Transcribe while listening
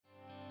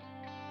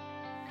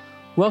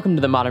Welcome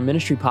to the Modern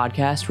Ministry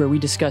Podcast, where we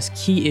discuss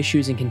key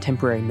issues in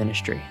contemporary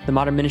ministry. The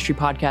Modern Ministry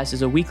Podcast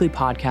is a weekly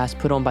podcast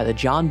put on by the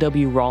John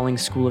W.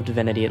 Rawlings School of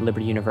Divinity at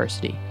Liberty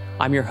University.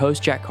 I'm your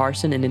host, Jack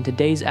Carson, and in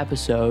today's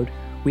episode,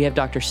 we have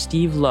Dr.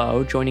 Steve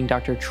Lowe joining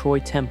Dr. Troy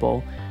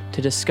Temple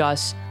to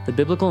discuss the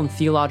biblical and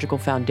theological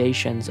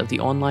foundations of the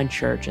online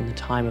church in the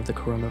time of the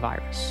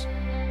coronavirus.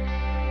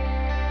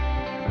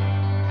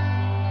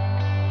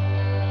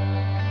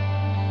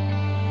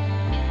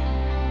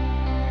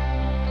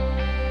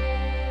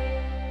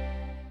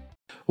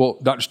 Well,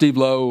 Dr. Steve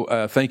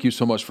Lowe, thank you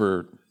so much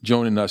for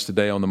joining us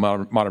today on the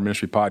Modern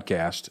Ministry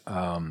Podcast.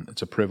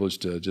 It's a privilege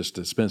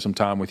to spend some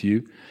time with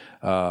you.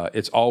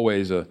 It's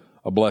always a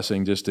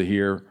blessing just to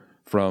hear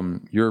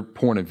from your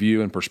point of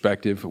view and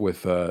perspective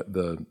with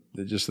the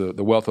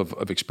wealth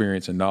of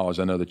experience and knowledge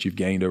I know that you've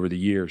gained over the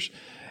years.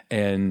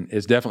 And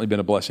it's definitely been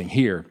a blessing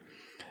here.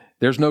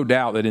 There's no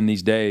doubt that in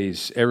these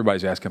days,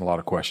 everybody's asking a lot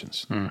of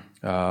questions.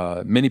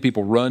 Many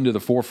people run to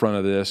the forefront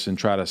of this and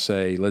try to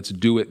say, let's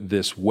do it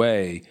this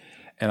way.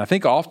 And I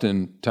think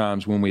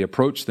oftentimes when we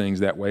approach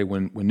things that way,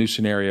 when new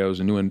scenarios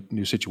and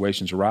new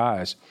situations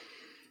arise,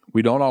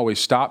 we don't always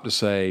stop to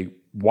say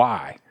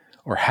why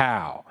or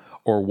how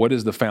or what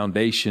is the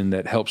foundation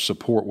that helps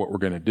support what we're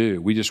going to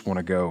do. We just want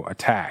to go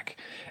attack.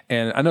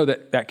 And I know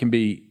that can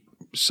be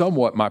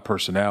somewhat my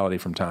personality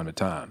from time to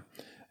time,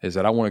 is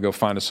that I want to go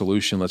find a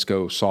solution. Let's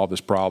go solve this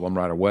problem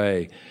right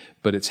away.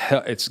 But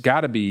it's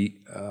got to be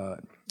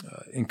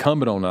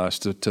incumbent on us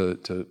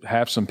to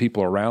have some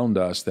people around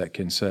us that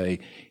can say,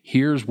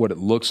 here's what it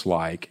looks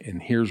like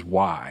and here's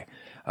why.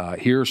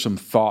 Here are some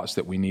thoughts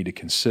that we need to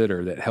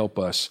consider that help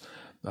us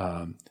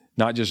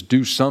not just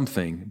do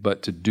something,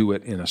 but to do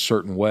it in a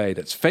certain way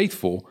that's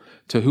faithful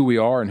to who we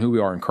are and who we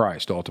are in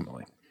Christ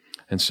ultimately.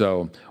 And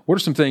so what are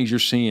some things you're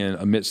seeing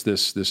amidst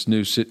this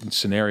new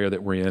scenario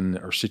that we're in,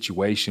 or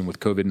situation with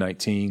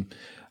COVID-19,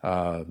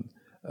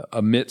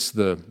 amidst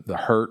the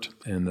hurt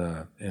and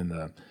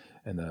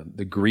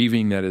the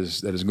grieving that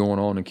is going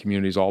on in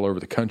communities all over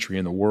the country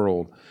and the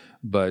world,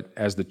 but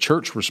as the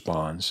church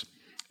responds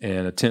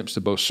and attempts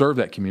to both serve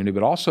that community,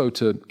 but also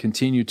to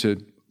continue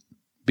to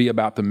be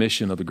about the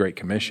mission of the Great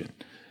Commission.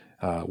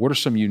 What are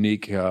some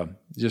unique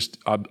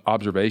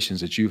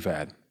observations that you've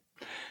had?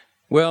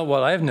 Well,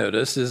 what I've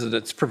noticed is that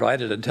it's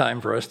provided a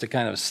time for us to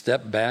kind of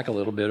step back a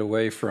little bit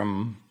away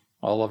from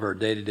all of our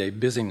day-to-day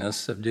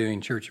busyness of doing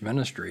church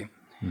ministry,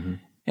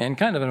 and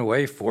kind of in a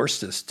way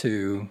forced us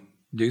to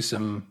do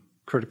some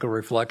critical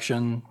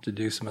reflection, to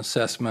do some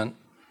assessment,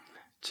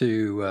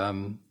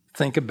 to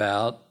think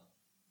about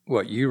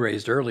what you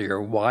raised earlier,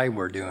 why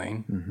we're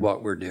doing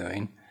what we're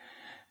doing.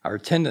 Our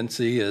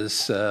tendency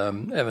as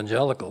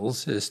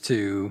evangelicals is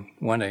to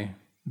want to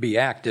be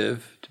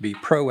active, to be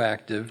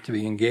proactive, to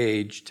be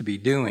engaged, to be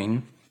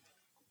doing.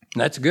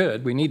 That's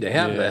good. We need to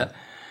have that.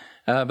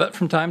 But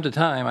from time to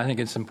time, I think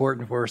it's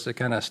important for us to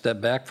kind of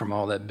step back from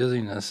all that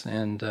busyness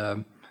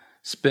and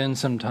spend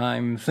some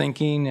time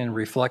thinking and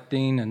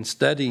reflecting and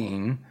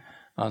studying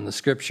on the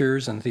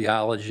scriptures and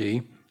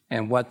theology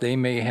and what they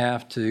may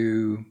have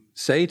to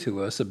say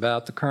to us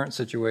about the current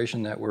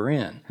situation that we're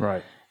in.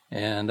 Right.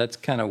 And that's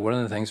kind of one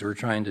of the things we're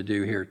trying to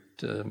do here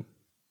at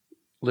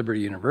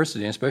Liberty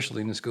University, and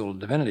especially in the School of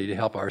Divinity, to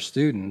help our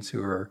students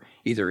who are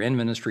either in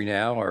ministry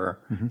now or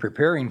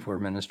preparing for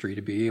ministry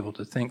to be able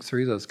to think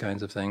through those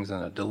kinds of things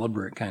in a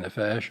deliberate kind of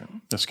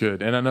fashion. That's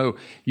good. And I know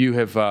you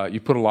have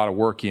you put a lot of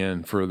work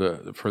in for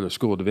the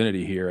School of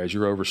Divinity here as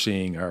you're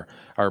overseeing our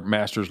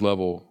master's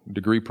level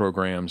degree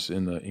programs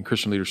in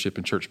Christian leadership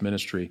and church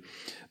ministry.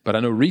 But I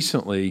know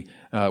recently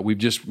we've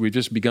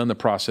just begun the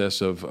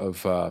process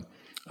of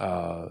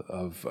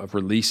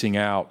releasing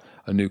out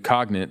a new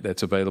cognate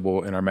that's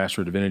available in our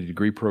Master of Divinity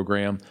degree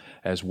program,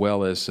 as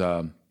well as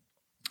at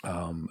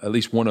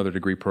least one other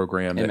degree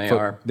program,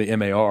 the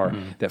MAR,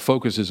 that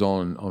focuses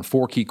on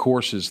 4 key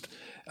courses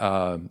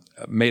that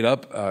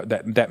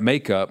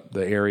make up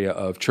the area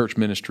of church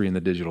ministry in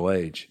the digital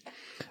age.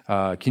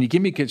 Can you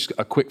give me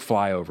a quick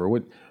flyover?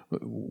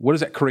 What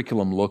does that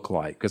curriculum look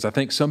like? Because I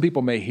think some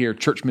people may hear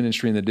church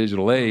ministry in the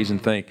digital age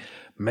and think,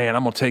 man,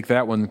 I'm going to take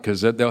that one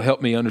because they'll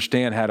help me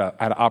understand how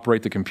to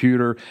operate the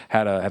computer,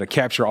 how to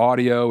capture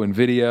audio and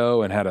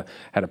video, and how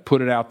to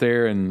put it out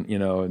there in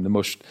the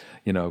most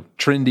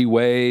trendy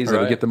ways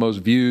that'll get the most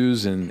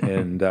views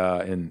and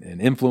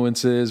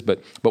influences.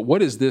 But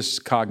what is this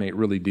cognate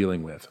really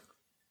dealing with?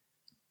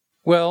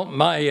 Well,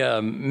 my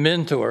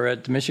mentor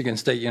at Michigan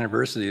State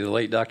University, the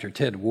late Dr.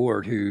 Ted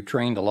Ward, who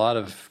trained a lot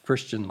of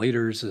Christian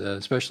leaders,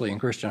 especially in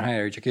Christian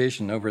higher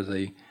education, over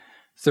the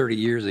 30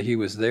 years that he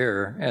was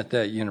there at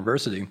that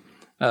university,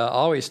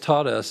 always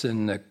taught us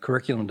in the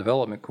curriculum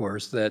development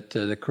course that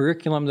the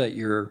curriculum that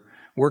you're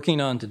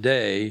working on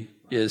today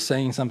is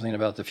saying something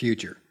about the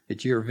future.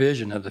 It's your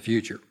vision of the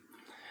future.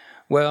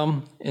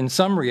 Well, in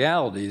some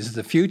realities,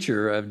 the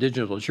future of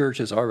digital church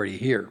is already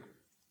here.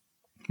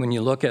 When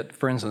you look at,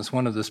 for instance,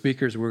 one of the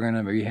speakers we're going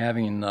to be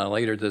having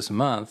later this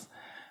month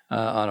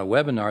on a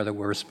webinar that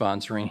we're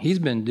sponsoring, he's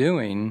been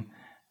doing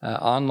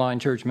online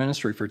church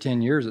ministry for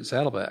 10 years at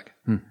Saddleback.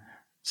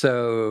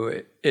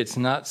 So it's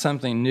not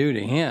something new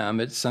to him.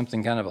 It's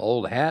something kind of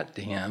old hat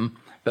to him.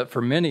 But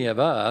for many of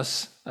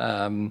us,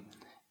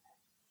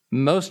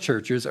 most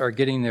churches are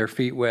getting their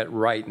feet wet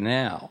right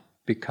now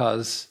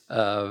because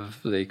of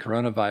the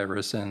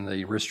coronavirus and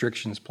the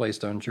restrictions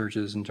placed on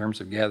churches in terms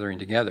of gathering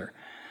together.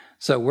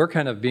 So we're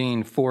kind of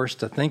being forced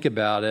to think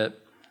about it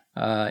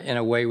in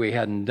a way we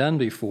hadn't done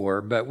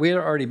before. But we had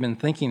already been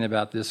thinking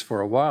about this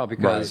for a while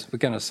because we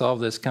kind of saw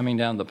this coming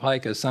down the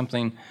pike as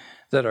something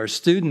that our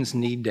students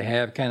need to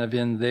have kind of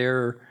in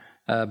their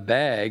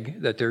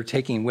bag that they're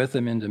taking with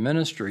them into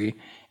ministry.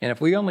 And if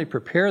we only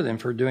prepare them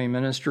for doing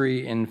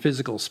ministry in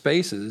physical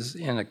spaces,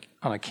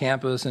 on a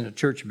campus, in a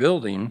church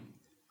building,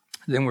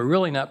 then we're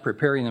really not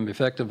preparing them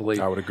effectively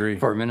I would agree.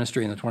 for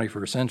ministry in the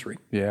 21st century.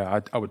 Yeah,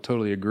 I would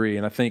totally agree.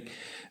 And I think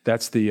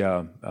that's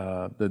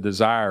the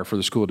desire for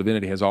the School of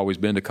Divinity has always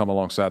been to come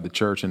alongside the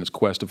church in its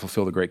quest to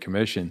fulfill the Great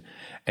Commission.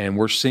 And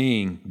we're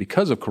seeing,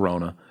 because of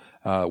Corona,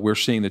 we're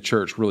seeing the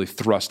church really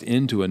thrust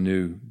into a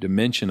new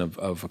dimension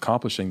of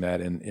accomplishing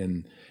that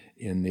in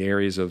the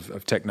areas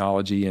of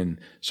technology and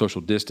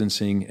social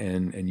distancing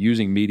and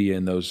using media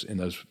in those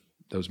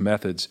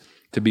methods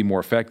to be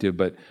more effective.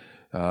 But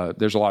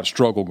there's a lot of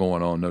struggle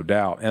going on, no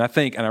doubt. And I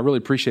really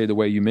appreciate the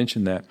way you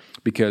mentioned that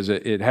because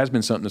it has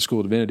been something the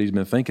School of Divinity has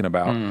been thinking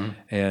about,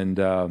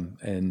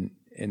 and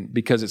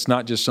because it's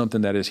not just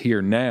something that is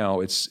here now,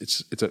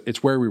 it's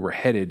where we were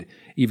headed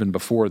even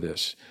before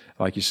this.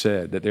 Like you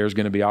said, that there's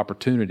going to be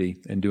opportunity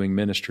in doing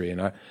ministry, and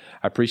I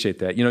appreciate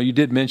that. You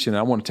did mention,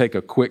 I want to take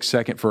a quick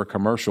second for a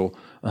commercial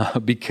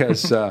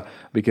because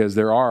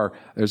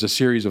there's a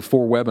series of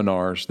 4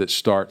 webinars that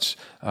starts.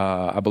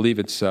 I believe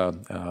it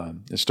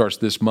starts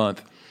this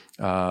month,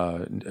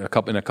 in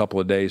a couple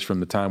of days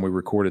from the time we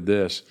recorded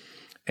this,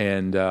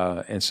 and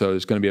so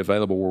it's going to be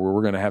available where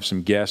we're going to have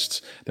some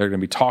guests that are going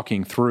to be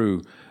talking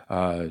through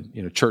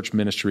church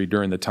ministry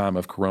during the time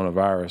of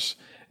coronavirus.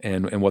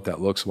 And what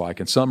that looks like.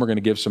 And some are going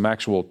to give some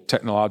actual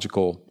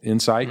technological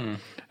insight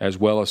as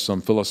well as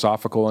some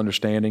philosophical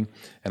understanding.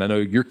 And I know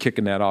you're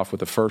kicking that off with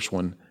the first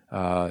one.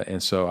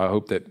 And so I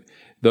hope that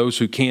those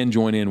who can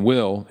join in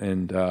will,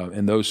 and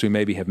those who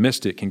maybe have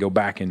missed it can go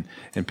back and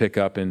pick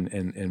up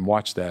and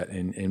watch that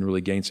and really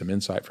gain some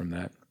insight from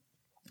that.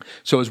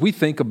 So as we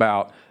think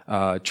about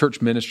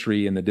church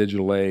ministry in the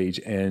digital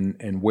age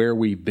and where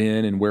we've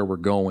been and where we're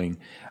going,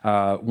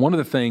 one of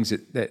the things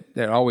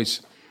that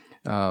always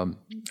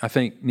I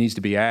think needs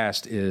to be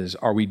asked is,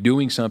 are we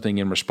doing something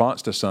in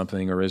response to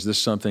something, or is this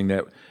something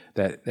that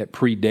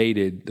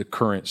predated the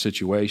current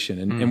situation?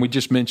 And we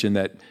just mentioned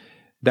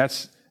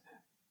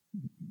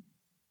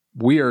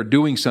we are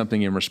doing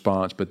something in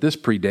response, but this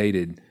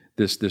predated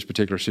this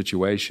particular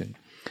situation.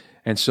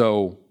 And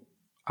so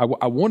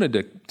I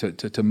wanted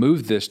to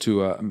move this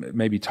to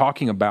maybe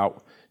talking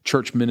about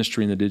church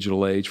ministry in the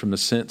digital age from the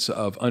sense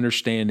of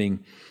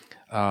understanding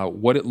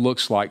what it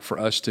looks like for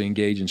us to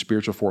engage in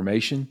spiritual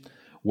formation.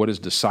 What does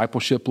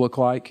discipleship look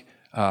like?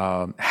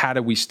 How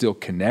do we still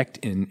connect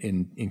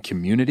in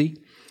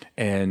community?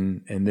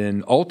 And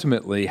then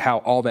ultimately how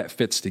all that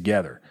fits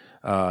together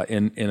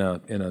in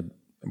a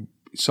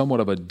somewhat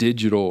of a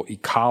digital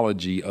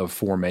ecology of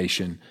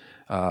formation.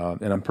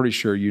 And I'm pretty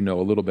sure you know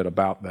a little bit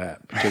about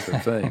that particular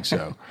thing.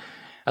 So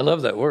I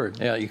love that word.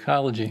 Yeah,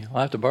 ecology.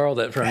 I'll have to borrow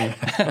that from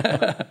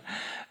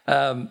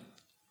you.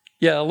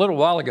 A little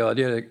while ago I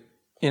did an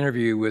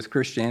interview with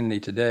Christianity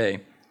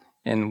Today.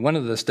 And one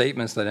of the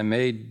statements that I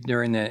made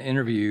during that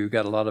interview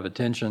got a lot of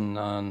attention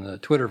on the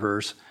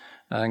Twitterverse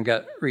and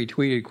got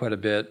retweeted quite a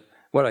bit.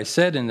 What I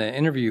said in the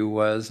interview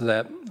was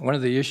that one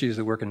of the issues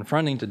that we're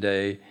confronting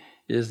today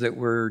is that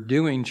we're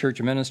doing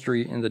church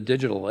ministry in the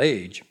digital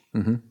age,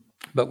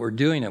 but we're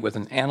doing it with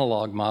an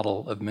analog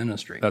model of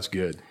ministry. That's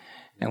good.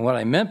 And what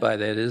I meant by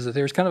that is that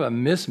there's kind of a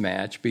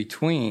mismatch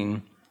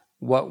between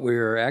what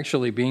we're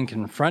actually being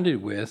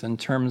confronted with in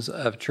terms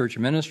of church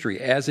ministry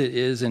as it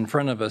is in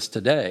front of us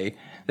today,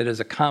 that is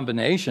a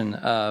combination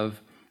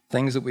of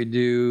things that we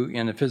do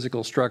in a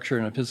physical structure,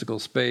 in a physical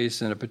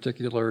space, in a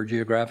particular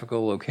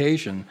geographical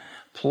location,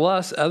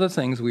 plus other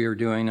things we are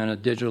doing in a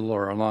digital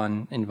or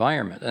online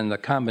environment. And the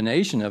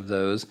combination of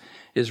those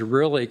is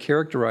really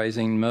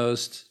characterizing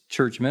most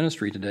church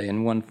ministry today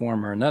in one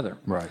form or another.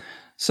 Right.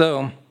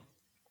 So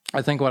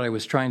I think what I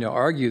was trying to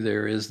argue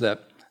there is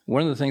that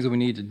one of the things that we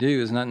need to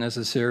do is not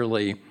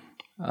necessarily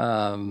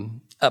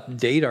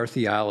update our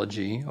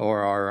theology or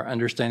our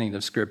understanding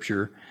of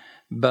Scripture,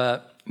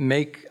 but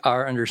make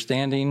our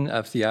understanding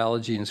of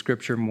theology and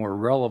Scripture more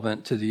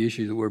relevant to the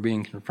issue that we're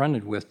being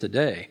confronted with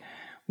today,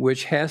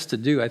 which has to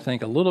do, I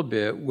think, a little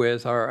bit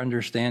with our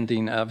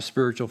understanding of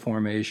spiritual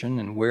formation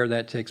and where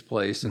that takes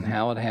place and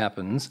how it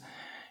happens,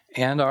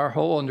 and our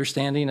whole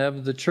understanding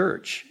of the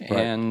church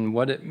and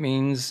what it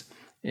means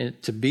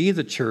to be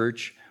the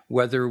church,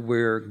 whether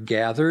we're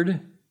gathered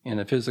in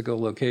a physical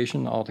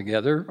location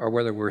altogether or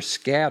whether we're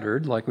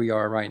scattered like we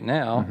are right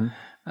now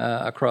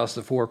across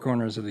the 4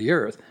 corners of the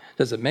earth.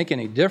 Does it make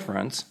any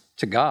difference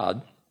to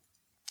God?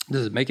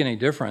 Does it make any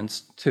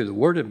difference to the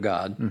Word of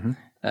God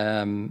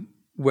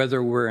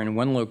whether we're in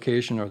one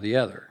location or the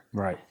other?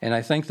 Right. And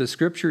I think the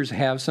Scriptures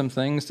have some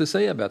things to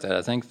say about that.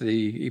 I think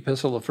the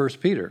Epistle of 1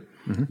 Peter,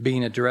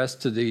 being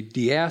addressed to the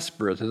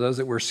diaspora, to those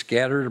that were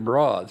scattered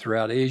abroad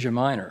throughout Asia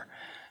Minor,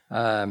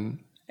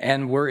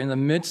 and we're in the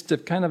midst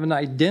of kind of an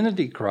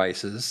identity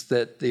crisis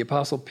that the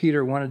Apostle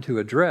Peter wanted to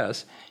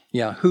address.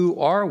 Yeah, who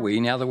are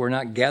we now that we're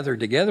not gathered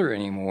together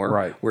anymore?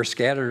 Right. We're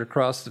scattered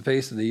across the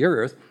face of the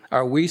earth.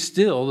 Are we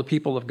still the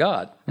people of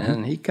God?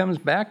 And he comes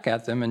back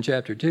at them in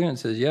chapter 2 and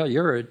says, yeah,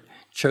 you're a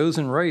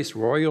chosen race,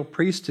 royal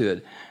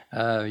priesthood.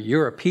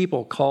 You're a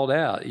people called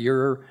out.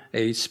 You're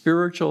a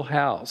spiritual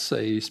house,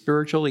 a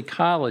spiritual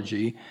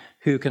ecology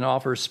who can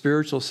offer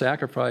spiritual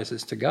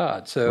sacrifices to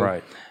God.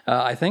 So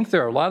I think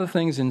there are a lot of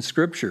things in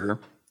Scripture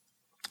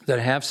that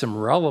have some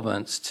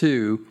relevance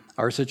to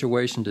our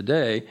situation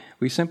today.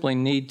 We simply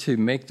need to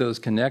make those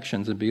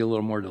connections and be a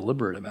little more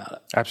deliberate about it.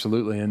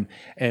 Absolutely, and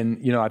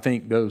I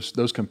think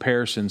those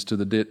comparisons to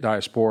the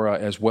diaspora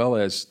as well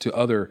as to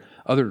other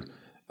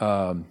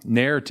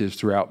narratives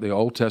throughout the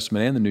Old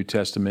Testament and the New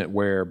Testament,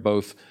 where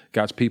both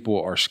God's people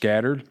are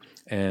scattered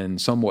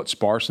and somewhat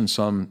sparse in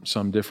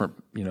some different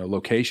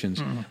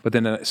locations, but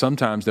then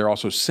sometimes they're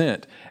also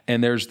sent,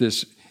 and there's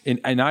this. In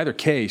either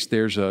case,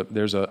 there's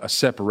a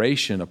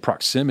separation, a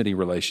proximity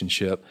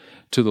relationship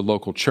to the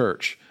local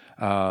church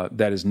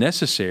that is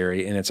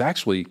necessary, and it's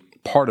actually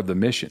part of the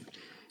mission,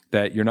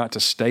 that you're not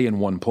to stay in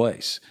one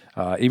place.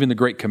 Even the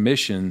Great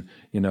Commission,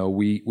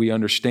 we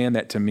understand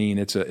that to mean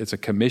it's a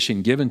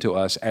commission given to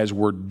us as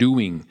we're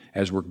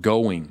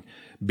going,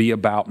 be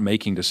about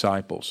making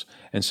disciples.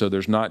 And so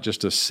there's not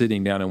just a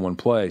sitting down in one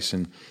place.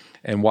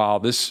 And while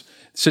this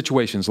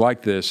situations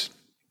like this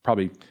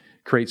probably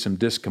create some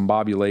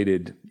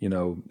discombobulated,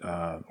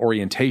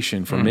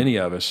 orientation for many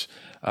of us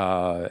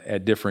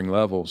at differing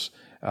levels,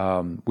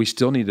 we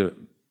still need to,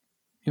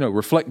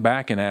 reflect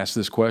back and ask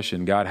this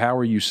question: God, how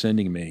are you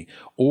sending me?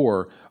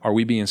 Or are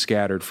we being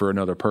scattered for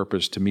another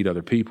purpose to meet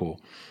other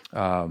people?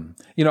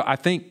 I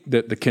think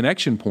that the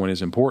connection point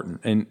is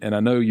important, and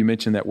I know you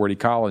mentioned that word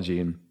ecology,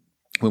 and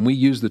when we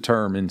use the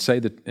term and say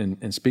that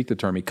and speak the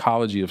term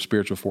ecology of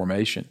spiritual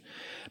formation,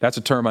 that's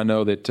a term I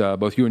know that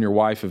both you and your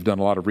wife have done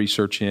a lot of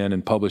research in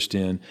and published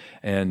in,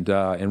 and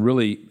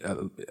really,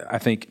 I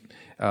think,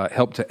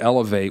 helped to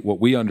elevate what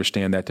we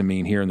understand that to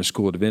mean here in the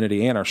School of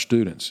Divinity and our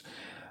students.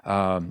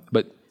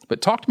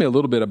 But talk to me a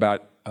little bit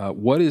about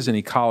what is an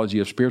ecology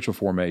of spiritual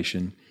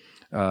formation.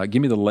 Give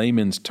me the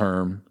layman's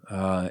term,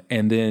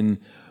 and then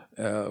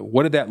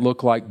what did that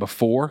look like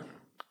before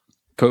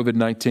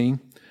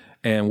COVID-19?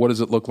 And what does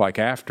it look like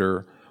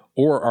after?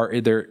 Or are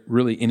there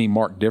really any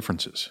marked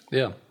differences?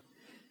 Yeah.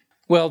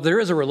 Well, there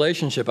is a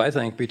relationship, I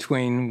think,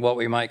 between what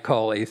we might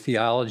call a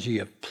theology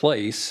of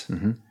place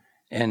and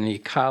an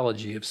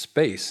ecology of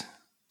space.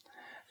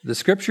 The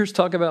Scriptures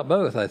talk about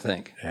both, I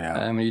think.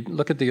 Yeah. You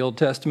look at the Old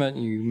Testament,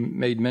 you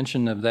made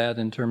mention of that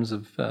in terms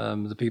of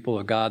the people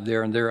of God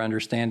there and their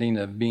understanding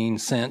of being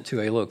sent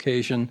to a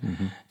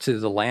location,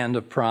 to the land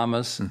of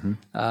promise.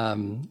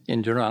 In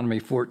Deuteronomy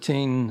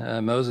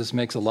 14, Moses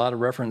makes a lot of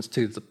reference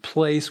to the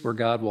place where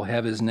God will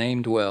have his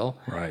name dwell,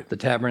 right. The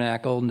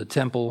tabernacle and the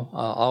temple,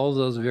 all of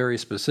those very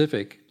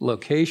specific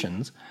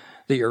locations.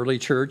 The early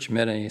church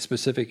met in a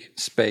specific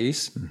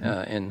space,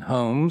 in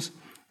homes,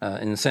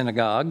 in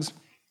synagogues,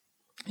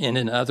 and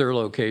in other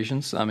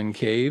locations, some in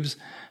caves.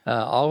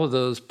 All of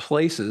those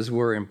places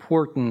were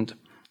important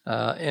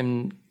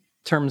in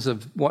terms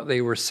of what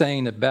they were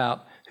saying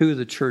about who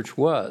the church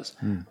was.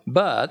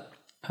 But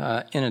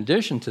in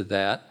addition to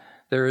that,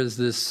 there is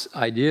this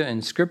idea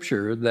in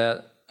Scripture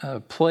that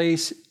a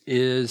place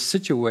is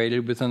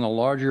situated within a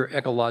larger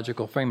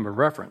ecological frame of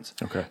reference.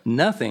 Okay.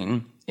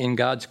 Nothing in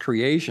God's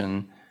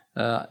creation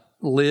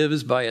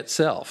lives by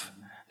itself.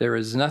 There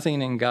is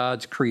nothing in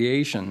God's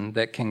creation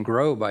that can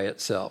grow by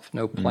itself.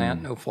 No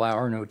plant, no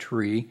flower, no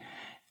tree.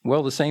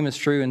 Well, the same is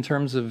true in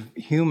terms of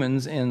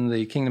humans in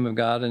the kingdom of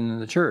God and in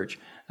the church.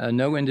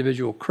 No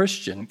individual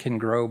Christian can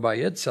grow by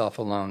itself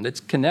alone. It's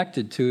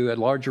connected to a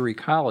larger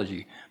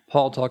ecology.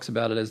 Paul talks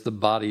about it as the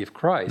body of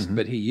Christ,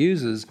 but he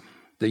uses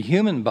the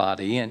human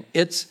body and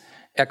its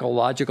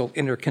ecological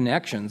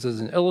interconnections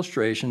as an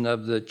illustration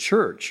of the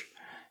church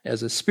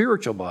as a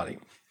spiritual body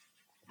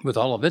with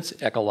all of its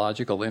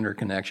ecological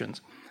interconnections.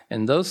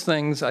 And those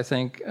things, I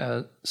think,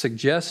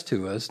 suggest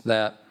to us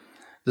that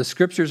the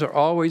Scriptures are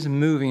always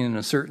moving in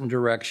a certain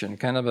direction,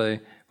 kind of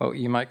what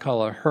you might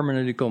call a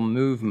hermeneutical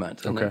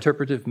movement, an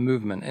interpretive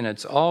movement. And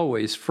it's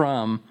always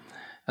from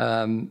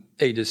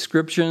a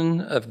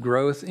description of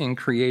growth in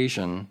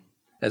creation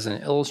as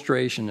an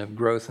illustration of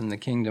growth in the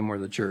kingdom or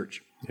the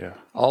church. Yeah.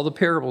 All the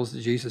parables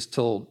that Jesus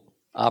told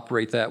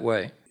operate that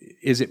way.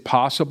 Is it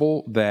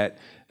possible that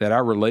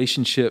our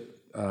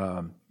relationship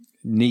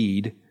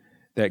need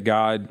that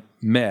God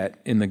met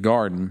in the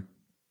garden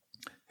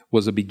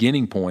was a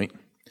beginning point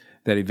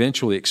that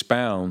eventually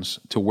expounds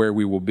to where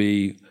we will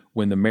be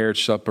when the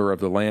marriage supper of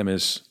the Lamb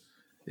is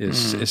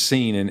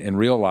seen and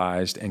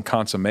realized, and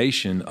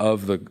consummation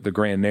of the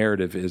grand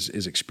narrative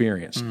is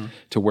experienced,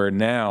 to where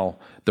now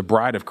the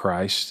bride of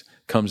Christ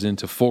comes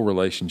into full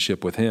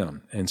relationship with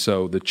Him. And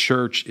so the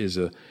church is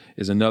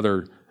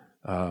another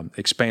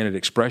expanded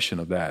expression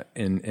of that,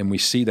 and we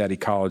see that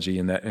ecology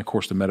and that, and of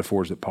course, the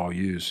metaphors that Paul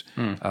used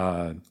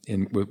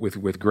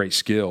with great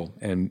skill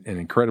and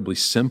incredibly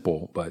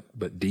simple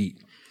but deep.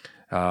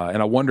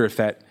 And I wonder if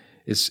that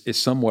is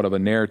somewhat of a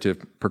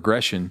narrative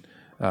progression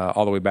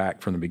all the way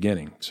back from the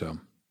beginning. So,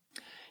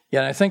 yeah,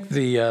 and I think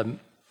the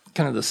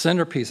kind of the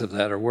centerpiece of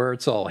that, or where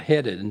it's all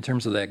headed in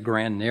terms of that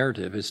grand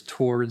narrative, is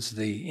towards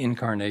the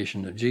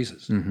incarnation of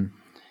Jesus,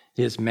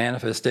 his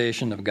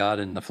manifestation of God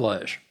in the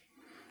flesh.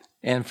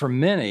 And for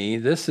many,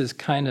 this is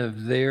kind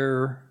of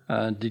their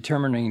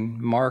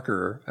determining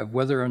marker of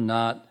whether or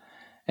not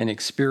an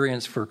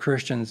experience for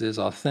Christians is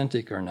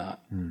authentic or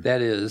not.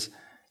 That is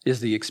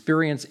the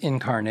experience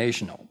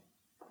incarnational?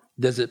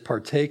 Does it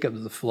partake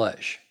of the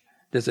flesh?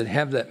 Does it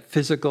have that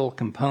physical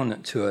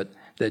component to it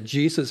that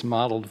Jesus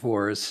modeled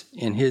for us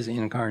in his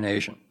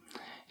incarnation?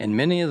 And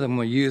many of them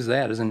will use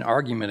that as an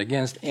argument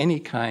against any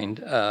kind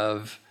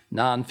of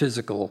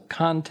non-physical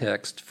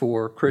context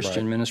for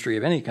Christian ministry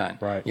of any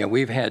kind. Right. You know,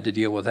 we've had to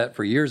deal with that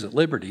for years at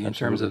Liberty in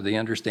terms of the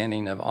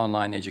understanding of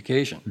online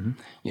education.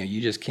 You know,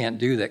 you just can't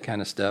do that kind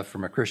of stuff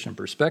from a Christian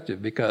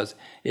perspective because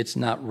it's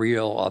not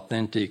real,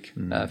 authentic,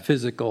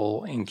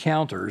 physical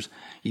encounters.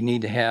 You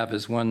need to have,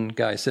 as one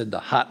guy said, the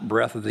hot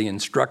breath of the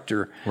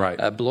instructor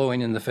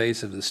blowing in the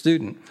face of the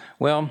student.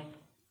 Well,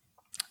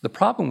 the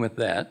problem with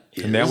that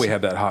is... And now we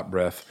have that hot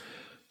breath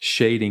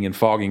shading and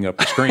fogging up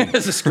the screen.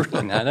 It's a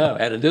screen, I know,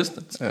 at a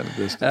distance. At a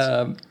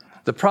distance.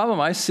 The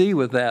problem I see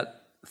with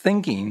that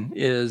thinking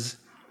is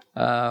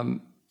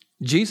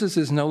Jesus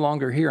is no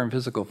longer here in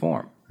physical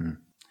form.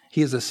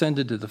 He has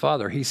ascended to the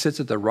Father. He sits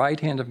at the right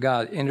hand of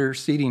God,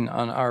 interceding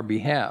on our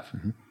behalf.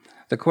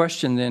 The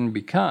question then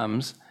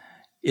becomes,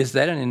 is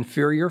that an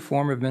inferior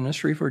form of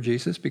ministry for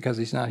Jesus because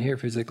he's not here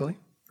physically?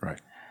 Right.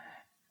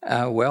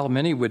 Well,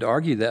 many would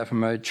argue that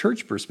from a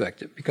church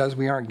perspective, because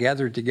we aren't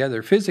gathered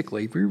together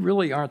physically. We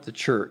really aren't the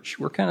church.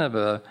 We're kind of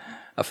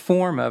a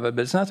form of it,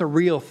 but it's not the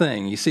real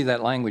thing. You see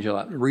that language a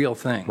lot, real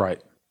thing.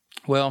 Right.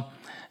 Well,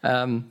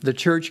 the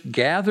church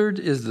gathered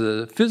is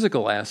the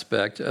physical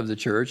aspect of the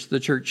church.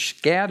 The church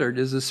scattered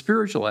is the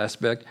spiritual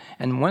aspect,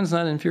 and one's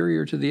not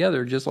inferior to the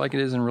other, just like it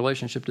is in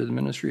relationship to the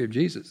ministry of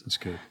Jesus. That's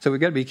good. So we've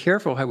got to be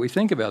careful how we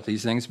think about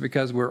these things,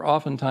 because we're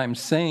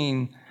oftentimes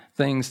saying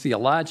things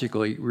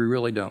theologically we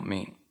really don't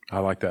mean. I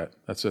like that.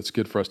 That's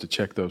good for us to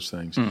check those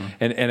things.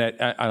 And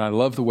I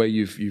love the way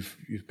you've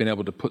been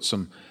able to put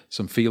some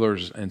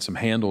feelers and some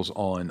handles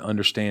on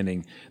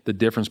understanding the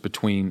difference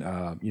between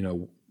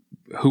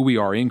who we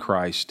are in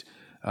Christ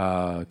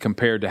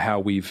compared to how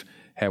we've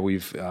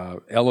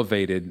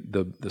elevated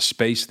the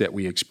space that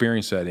we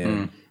experience that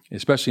in,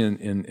 especially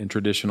in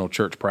traditional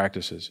church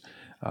practices.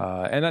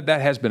 And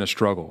that has been a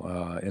struggle.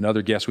 And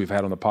other guests we've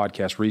had on the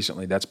podcast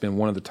recently, that's been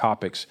one of the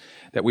topics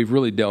that we've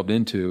really delved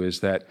into,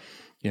 is that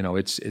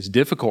it's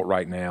difficult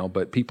right now,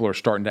 but people are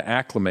starting to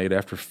acclimate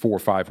after 4 or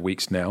 5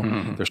 weeks now.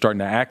 They're starting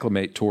to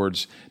acclimate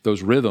towards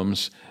those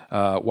rhythms,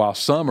 while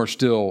some are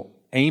still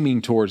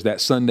aiming towards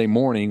that Sunday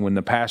morning when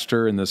the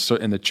pastor and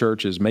the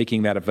church is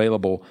making that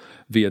available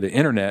via the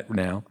internet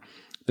now.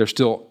 They're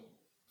still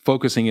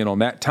focusing in on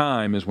that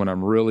time is when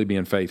I'm really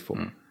being faithful.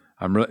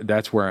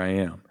 That's where I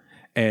am.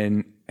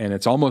 And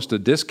it's almost a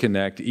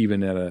disconnect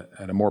even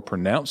at a more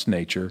pronounced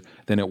nature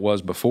than it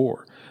was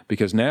before.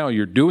 Because now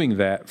you're doing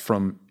that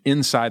from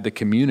inside the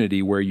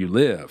community where you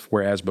live,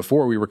 whereas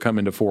before we were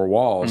coming to 4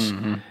 walls,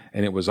 and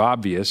it was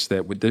obvious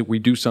that we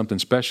do something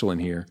special in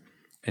here.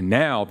 And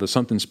now the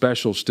something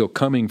special is still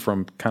coming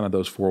from kind of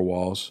those 4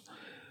 walls,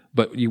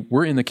 but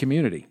we're in the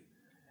community,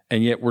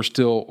 and yet we're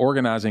still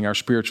organizing our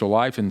spiritual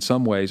life in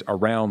some ways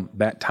around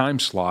that time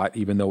slot,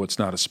 even though it's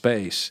not a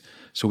space,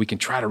 so we can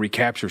try to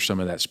recapture some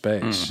of that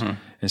space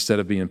instead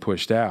of being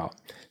pushed out.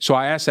 So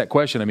I asked that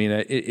question. I mean,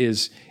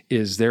 is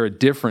there a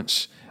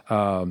difference?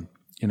 Do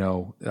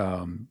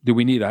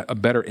we need a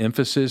better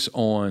emphasis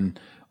on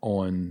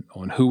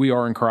who we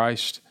are in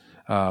Christ?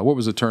 What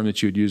was the term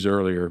that you had used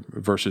earlier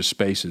versus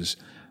spaces?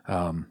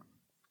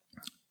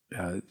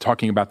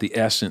 Talking about the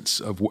essence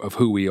of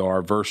who we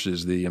are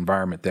versus the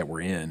environment that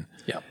we're in.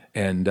 Yeah.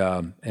 And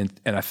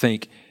I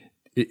think,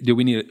 do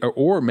we need,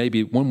 or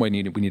maybe one way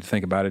we need to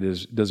think about it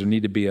is, does there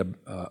need to be a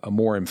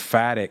more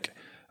emphatic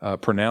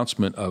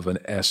pronouncement of an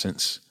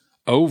essence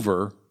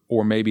over,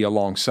 or maybe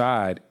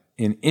alongside,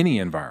 in any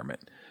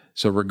environment?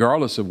 So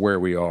regardless of where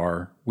we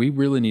are, we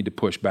really need to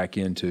push back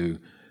into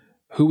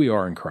who we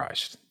are in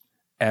Christ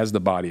as the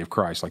body of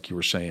Christ, like you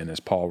were saying, as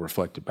Paul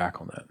reflected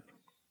back on that.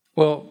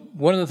 Well,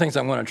 one of the things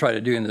I want to try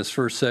to do in this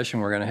first session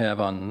we're going to have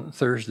on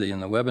Thursday in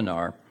the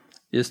webinar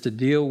is to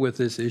deal with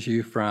this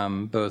issue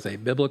from both a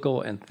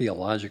biblical and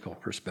theological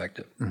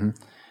perspective.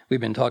 We've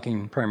been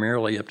talking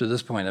primarily up to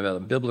this point about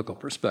a biblical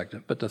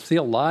perspective, but the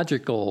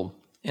theological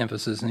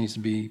emphasis needs to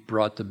be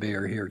brought to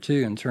bear here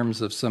too, in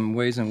terms of some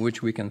ways in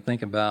which we can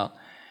think about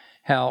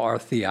how our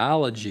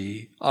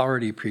theology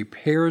already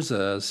prepares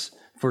us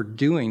for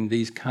doing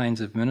these kinds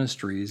of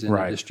ministries in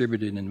a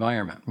distributed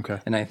environment. Okay.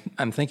 And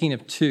I'm thinking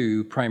of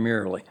 2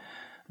 primarily: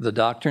 the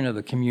doctrine of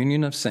the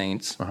communion of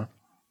saints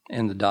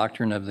and the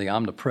doctrine of the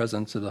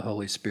omnipresence of the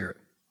Holy Spirit.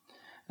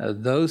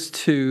 those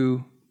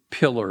two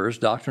pillars,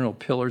 doctrinal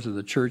pillars of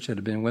the church that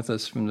have been with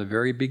us from the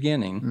very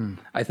beginning,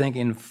 I think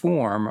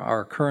inform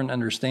our current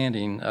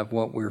understanding of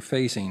what we're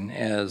facing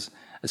as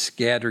a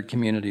scattered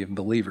community of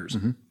believers.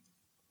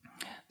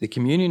 The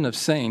communion of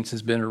saints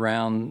has been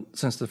around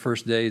since the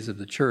first days of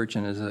the church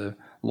and is a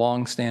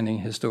long-standing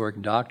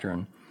historic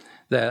doctrine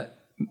that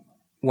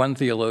one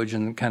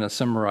theologian kind of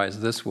summarized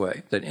this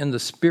way, that in the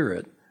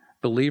Spirit,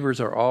 believers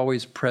are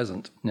always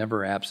present,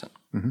 never absent.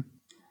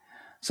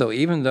 So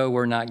even though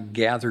we're not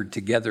gathered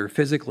together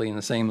physically in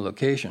the same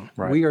location,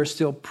 we are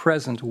still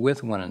present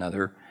with one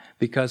another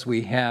because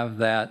we have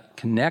that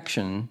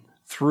connection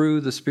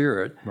through the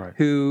Spirit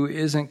who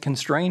isn't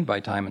constrained by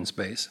time and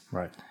space.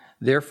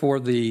 Therefore,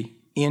 the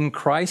in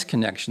Christ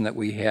connection that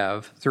we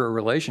have through a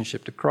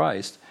relationship to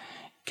Christ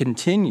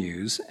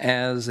continues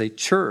as a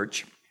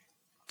church,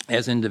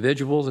 as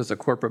individuals, as a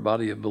corporate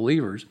body of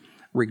believers,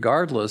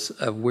 regardless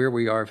of where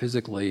we are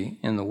physically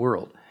in the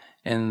world.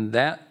 And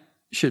that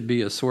should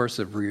be a source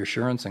of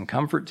reassurance and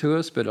comfort to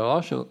us, but it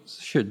also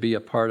should be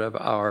a part of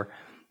our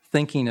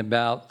thinking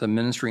about the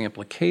ministry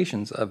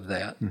implications of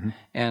that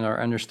and our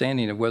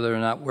understanding of whether or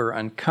not we're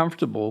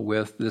uncomfortable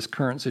with this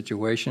current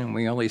situation.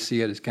 We only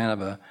see it as kind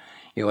of a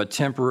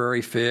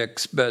temporary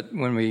fix, but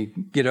when we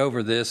get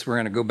over this, we're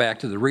going to go back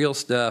to the real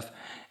stuff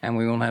and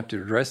we won't have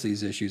to address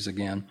these issues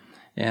again.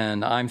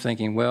 And I'm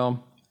thinking,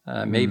 well,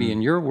 maybe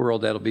in your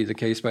world that'll be the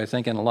case, but I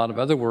think in a lot of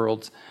other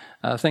worlds,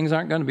 things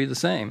aren't going to be the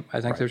same.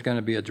 I think there's going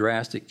to be a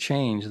drastic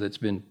change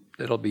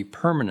that'll be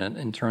permanent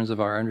in terms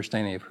of our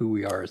understanding of who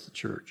we are as the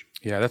church.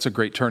 Yeah, that's a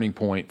great turning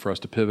point for us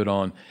to pivot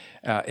on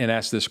and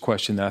ask this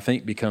question that I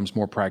think becomes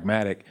more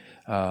pragmatic,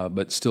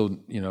 but still,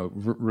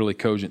 really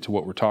cogent to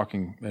what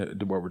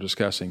we're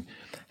discussing.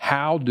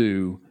 How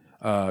do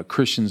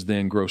Christians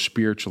then grow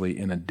spiritually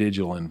in a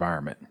digital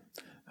environment?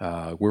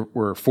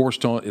 It's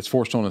forced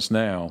on us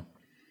now,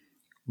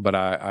 but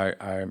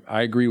I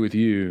agree with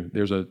you.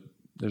 There's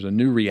a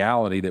new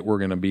reality that we're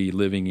going to be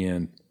living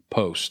in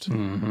post.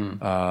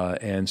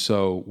 And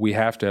so we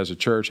have to, as a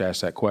church,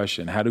 ask that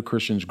question. How do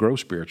Christians grow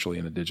spiritually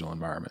in a digital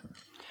environment?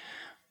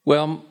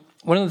 Well,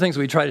 one of the things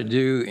we try to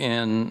do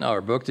in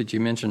our book that you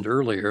mentioned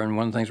earlier, and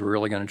one of the things we're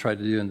really going to try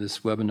to do in this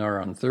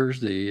webinar on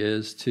Thursday,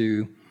 is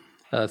to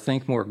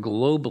think more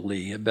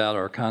globally about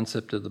our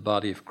concept of the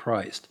body of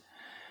Christ.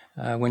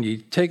 When you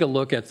take a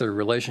look at the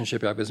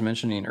relationship I was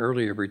mentioning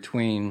earlier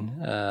between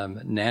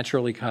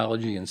natural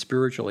ecology and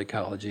spiritual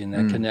ecology and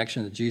that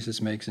connection that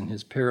Jesus makes in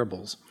his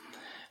parables,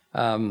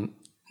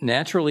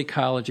 natural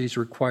ecologies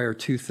require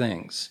two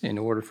things in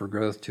order for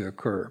growth to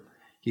occur.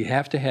 You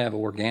have to have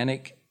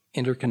organic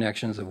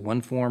interconnections of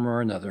one form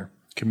or another.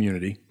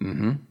 Community.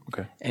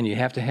 Okay. And you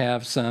have to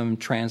have some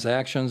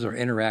transactions or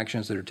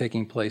interactions that are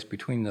taking place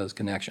between those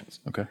connections.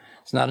 Okay.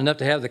 It's not enough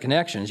to have the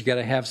connections. You got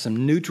to have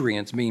some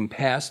nutrients being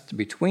passed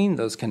between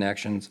those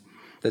connections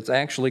that's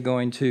actually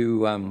going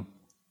to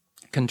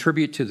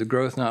contribute to the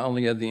growth not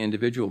only of the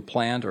individual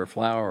plant or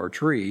flower or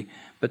tree,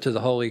 but to the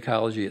whole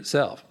ecology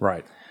itself.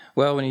 Right.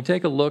 Well, when you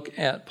take a look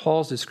at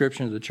Paul's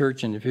description of the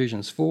church in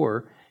Ephesians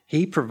 4,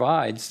 he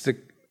provides the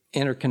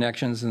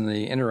interconnections and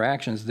the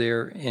interactions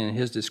there in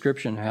his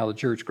description of how the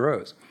church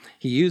grows.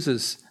 He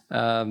uses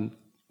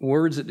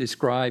words that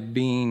describe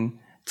being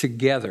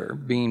together,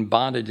 being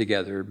bonded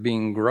together,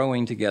 being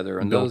growing together.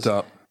 And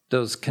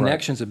those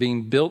connections of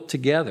being built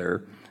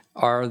together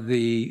are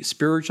the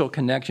spiritual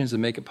connections that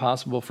make it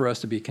possible for us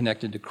to be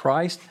connected to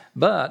Christ,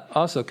 but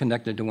also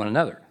connected to one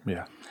another.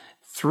 Yeah.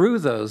 Through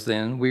those,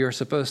 then, we are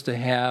supposed to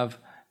have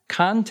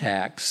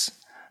contacts,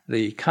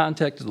 the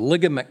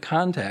ligament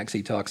contacts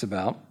he talks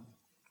about,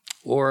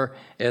 or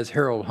as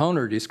Harold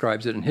Hoehner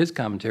describes it in his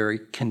commentary,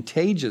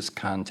 contagious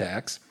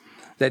contacts.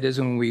 That is,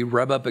 when we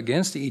rub up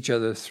against each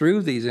other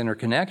through these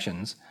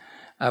interconnections,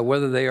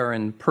 whether they are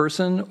in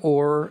person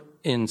or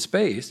in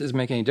space, doesn't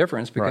make any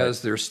difference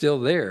because they're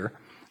still there.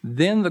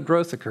 Then the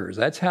growth occurs.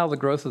 That's how the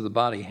growth of the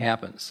body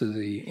happens, through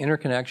the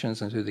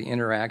interconnections and through the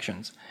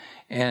interactions.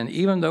 And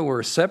even though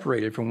we're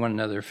separated from one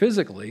another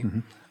physically,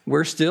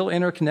 we're still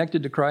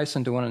interconnected to Christ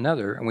and to one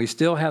another, and we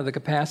still have the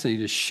capacity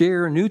to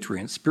share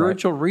nutrients,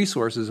 spiritual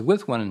resources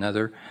with one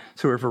another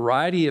through a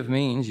variety of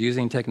means,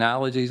 using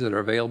technologies that are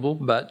available,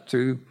 but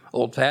through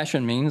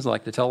old-fashioned means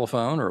like the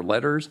telephone or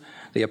letters.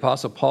 The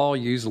Apostle Paul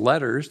used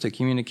letters to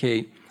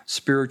communicate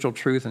spiritual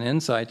truth and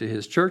insight to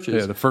his churches.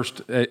 Yeah, the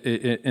first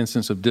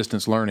instance of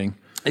distance learning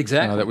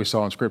that we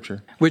saw in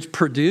Scripture. Which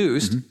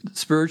produced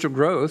spiritual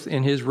growth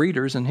in his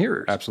readers and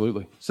hearers.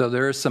 Absolutely. So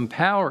there is some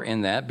power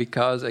in that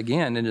because,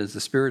 again, it is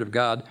the Spirit of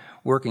God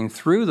working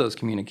through those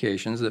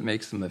communications that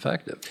makes them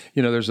effective.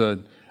 There's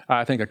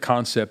I think a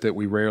concept that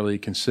we rarely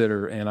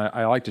consider, and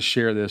I like to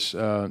share this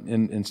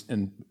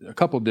in a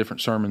couple of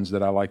different sermons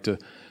that I like to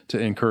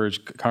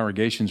encourage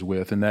congregations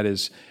with, and that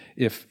is,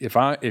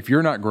 if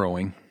you're not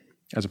growing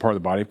as a part of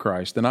the body of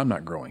Christ, then I'm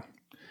not growing.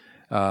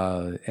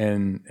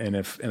 And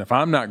if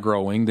I'm not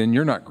growing, then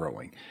you're not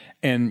growing.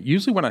 And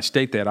usually when I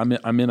state that,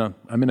 I'm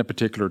in a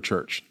particular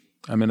church.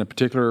 I'm in a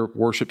particular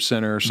worship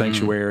center,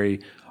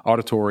 sanctuary,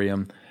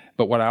 auditorium.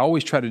 But what I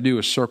always try to do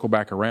is circle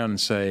back around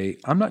and say,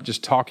 I'm not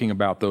just talking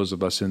about those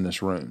of us in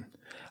this room.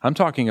 I'm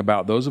talking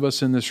about those of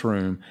us in this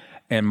room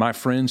and my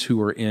friends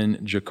who are in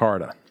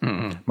Jakarta,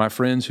 my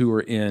friends who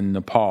are in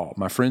Nepal,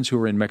 my friends who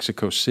are in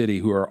Mexico City,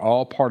 who are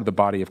all part of the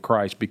body of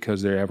Christ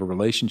because they have a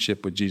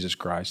relationship with Jesus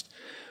Christ.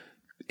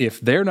 If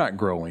they're not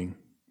growing,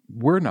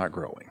 we're not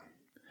growing,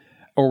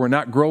 or we're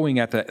not growing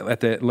at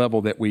the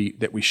level that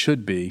we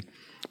should be,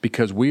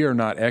 because we are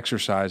not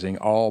exercising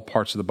all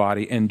parts of the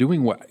body and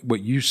doing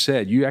what you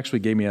said. You actually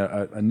gave me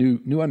a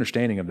new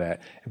understanding of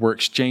that. We're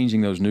exchanging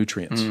those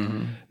nutrients.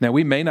 Now,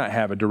 we may not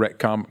have a direct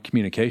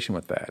communication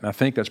with that. And I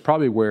think that's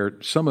probably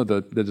where some of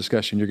the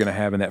discussion you're going to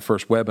have in that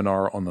first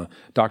webinar on the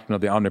doctrine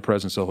of the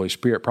omnipresence of the Holy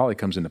Spirit probably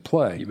comes into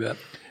play. You bet.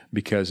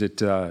 Because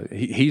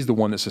he's the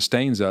one that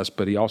sustains us,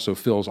 but he also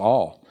fills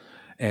all.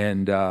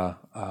 And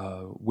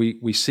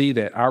we see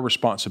that our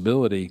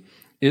responsibility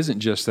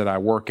isn't just that I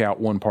work out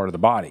one part of the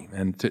body.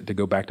 And to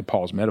go back to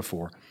Paul's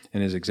metaphor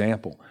and his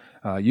example,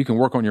 you can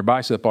work on your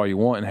bicep all you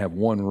want and have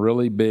one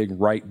really big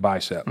right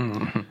bicep.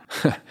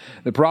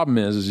 The problem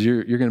is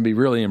you're going to be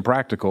really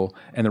impractical,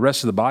 and the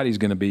rest of the body is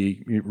going to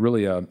be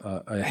really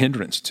a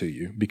hindrance to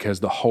you because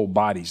the whole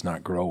body's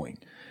not growing.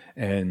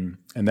 And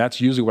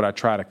that's usually what I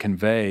try to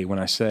convey when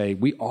I say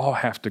we all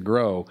have to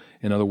grow.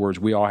 In other words,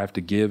 we all have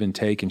to give and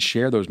take and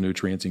share those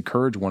nutrients,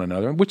 encourage one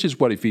another, which is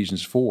what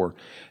Ephesians 4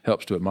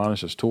 helps to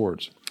admonish us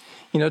towards.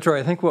 You know, Troy,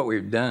 I think what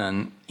we've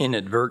done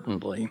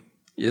inadvertently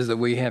is that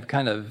we have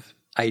kind of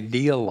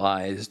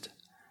idealized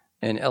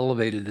and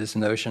elevated this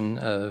notion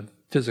of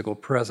physical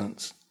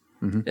presence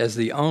as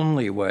the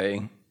only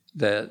way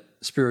that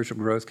spiritual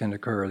growth can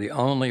occur, the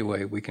only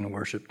way we can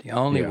worship, the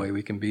only way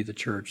we can be the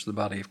church, the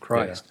body of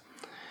Christ.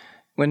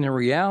 When in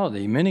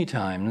reality, many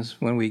times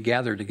when we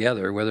gather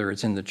together, whether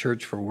it's in the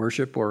church for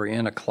worship or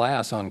in a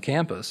class on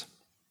campus,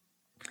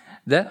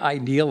 that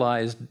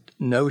idealized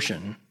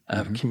notion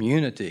of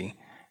community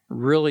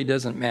really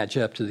doesn't match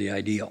up to the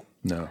ideal.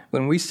 No.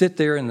 When we sit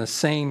there in the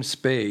same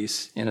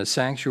space in a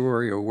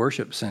sanctuary or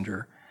worship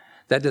center,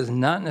 that does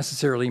not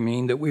necessarily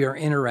mean that we are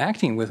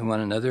interacting with one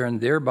another and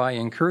thereby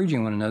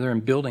encouraging one another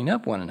and building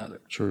up one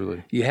another.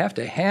 Truly. You have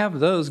to have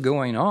those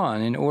going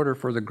on in order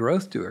for the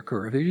growth to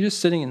occur. If you're just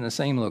sitting in the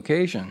same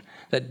location,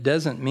 that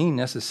doesn't mean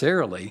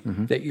necessarily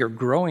that you're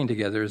growing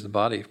together as the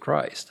body of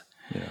Christ.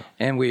 Yeah.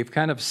 And we've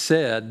kind of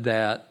said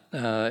that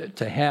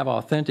to have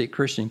authentic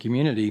Christian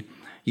community,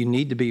 you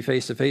need to be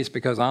face-to-face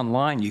because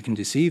online you can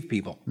deceive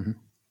people.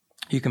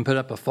 You can put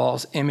up a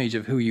false image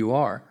of who you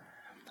are.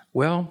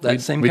 Well,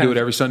 that we do it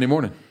every Sunday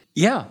morning.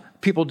 Yeah,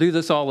 people do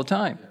this all the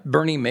time.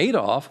 Bernie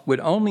Madoff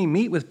would only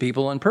meet with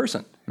people in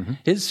person.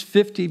 His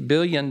 $50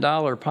 billion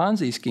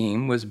Ponzi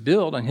scheme was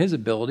built on his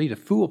ability to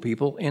fool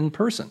people in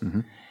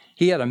person.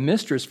 He had a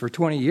mistress for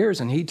 20 years,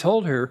 and he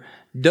told her,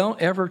 "Don't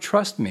ever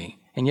trust me."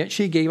 And yet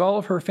she gave all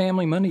of her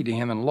family money to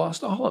him and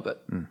lost all of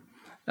it.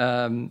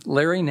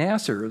 Larry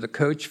Nassar, the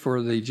coach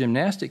for the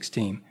gymnastics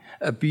team,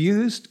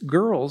 abused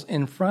girls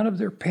in front of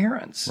their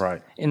parents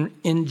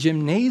in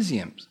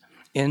gymnasiums,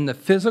 in the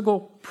physical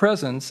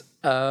presence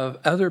of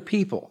other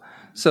people.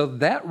 So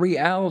that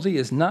reality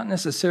is not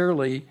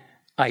necessarily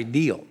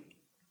ideal.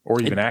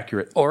 Or even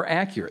accurate. Or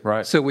accurate.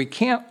 Right. So we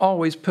can't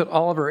always put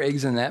all of our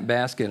eggs in that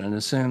basket and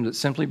assume that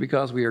simply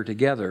because we are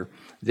together,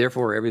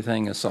 therefore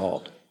everything is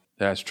solved.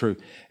 That's true.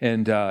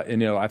 And you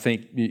know, I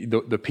think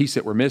the piece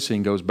that we're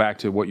missing goes back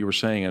to what you were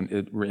saying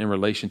in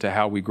relation to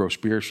how we grow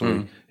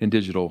spiritually in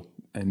digital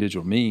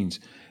means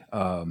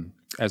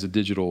as a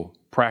digital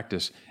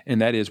practice. And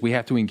that is we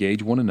have to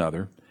engage one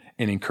another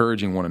and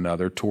encouraging one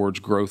another towards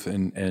growth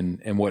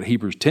and what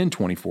Hebrews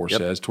 10:24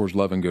 says, towards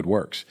love and good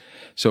works.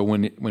 So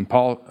when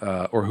Paul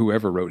or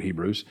whoever wrote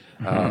Hebrews,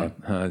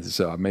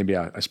 so maybe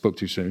I spoke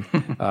too soon,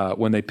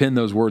 when they penned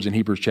those words in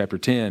Hebrews chapter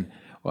 10,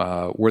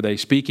 were they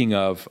speaking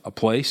of a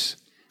place?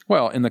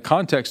 Well, in the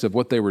context of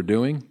what they were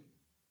doing,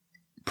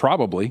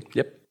 probably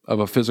of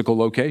a physical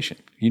location.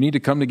 You need to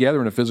come together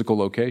in a physical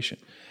location.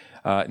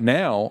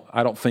 Now,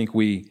 I don't think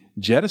we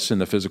jettison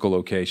the physical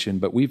location,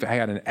 but we've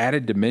had an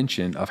added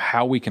dimension of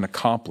how we can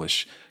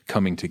accomplish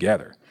coming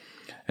together.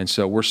 And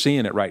so we're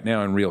seeing it right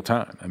now in real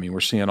time. I mean,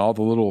 we're seeing all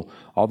the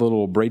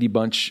little Brady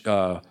Bunch,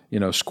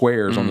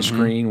 squares on the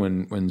screen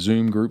when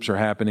Zoom groups are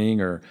happening,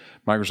 or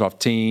Microsoft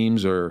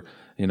Teams, or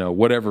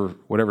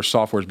whatever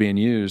software is being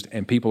used,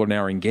 and people are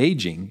now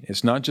engaging.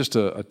 It's not just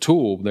a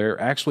tool; they're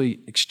actually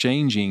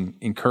exchanging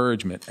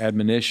encouragement,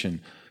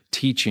 admonition,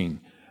 teaching,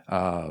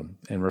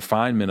 and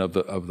refinement of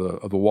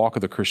the walk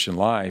of the Christian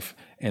life,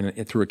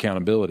 and through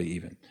accountability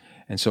even.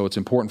 And so it's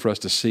important for us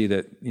to see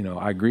that.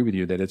 I agree with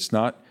you that it's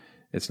not.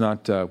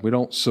 We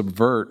don't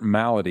subvert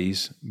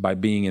maladies by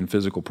being in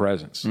physical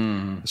presence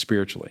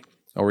spiritually,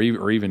 or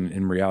even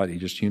in reality,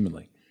 just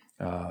humanly.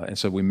 And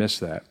so we miss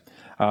that.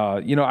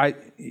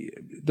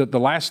 The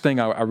last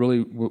thing I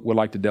really would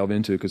like to delve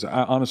into, because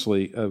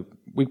honestly,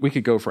 we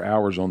could go for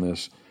hours on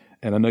this,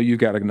 and I know you've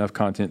got enough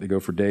content to go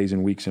for days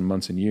and weeks and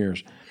months and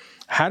years.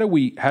 How do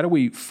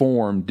we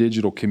form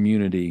digital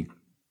community,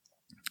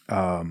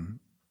 and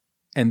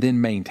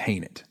then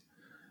maintain it?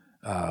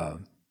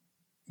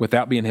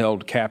 without being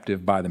held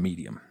captive by the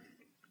medium?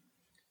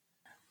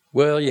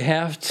 Well, you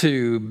have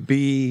to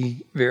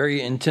be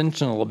very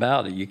intentional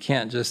about it. You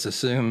can't just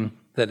assume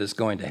that it's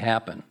going to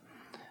happen.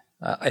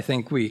 I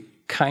think we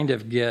kind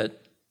of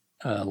get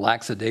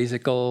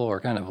lackadaisical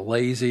or kind of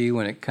lazy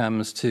when it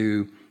comes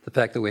to the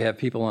fact that we have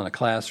people in a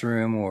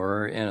classroom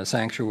or in a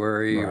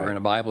sanctuary or in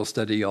a Bible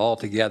study all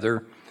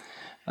together.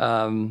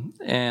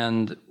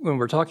 And when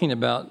we're talking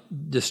about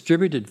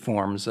distributed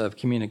forms of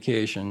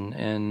communication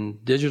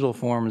and digital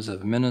forms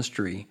of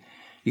ministry,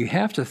 you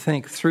have to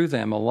think through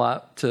them a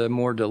lot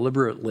more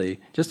deliberately,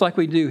 just like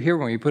we do here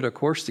when we put a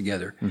course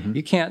together.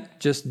 You can't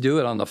just do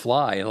it on the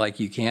fly like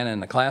you can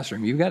in the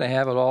classroom. You've got to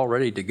have it all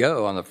ready to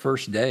go on the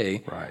first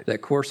day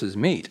that courses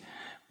meet.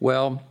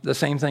 Well, the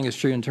same thing is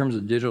true in terms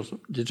of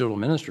digital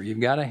ministry. You've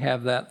got to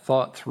have that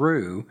thought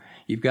through.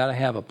 You've got to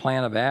have a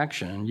plan of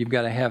action. You've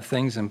got to have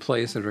things in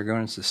place that are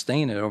going to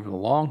sustain it over the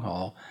long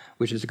haul,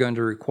 which is going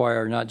to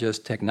require not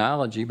just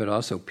technology, but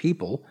also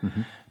people.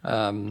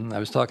 I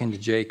was talking to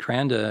Jay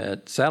Cranda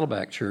at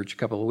Saddleback Church a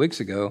couple of weeks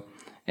ago,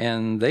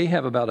 and they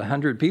have about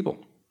 100 people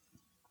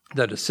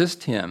that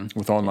assist him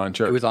with online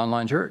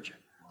church.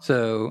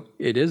 So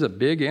it is a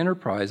big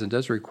enterprise and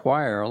does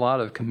require a lot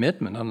of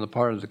commitment on the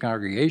part of the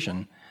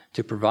congregation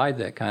to provide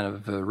that kind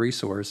of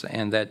resource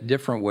and that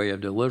different way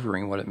of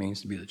delivering what it means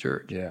to be the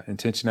church. Yeah,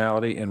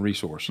 intentionality and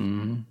resource.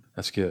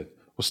 That's good.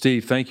 Well,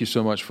 Steve, thank you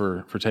so much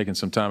for taking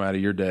some time out of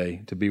your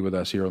day to be with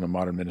us here on the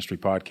Modern Ministry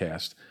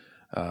Podcast.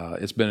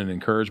 It's been an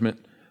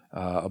encouragement,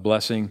 a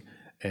blessing,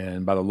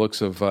 and by the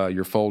looks of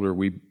your folder,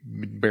 we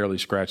barely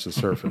scratched the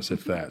surface,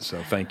 if that.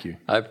 So thank you.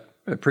 I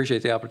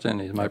appreciate the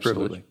opportunity. It's my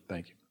privilege.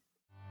 Thank you.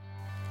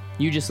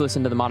 You just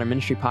listened to the Modern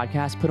Ministry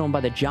Podcast put on by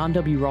the John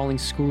W.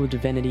 Rawlings School of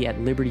Divinity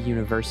at Liberty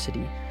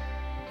University.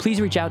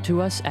 Please reach out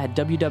to us at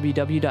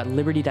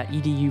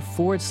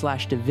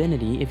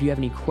www.liberty.edu/divinity if you have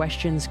any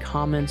questions,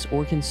 comments,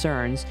 or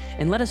concerns,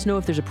 and let us know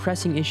if there's a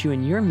pressing issue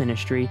in your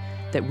ministry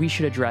that we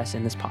should address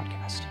in this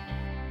podcast.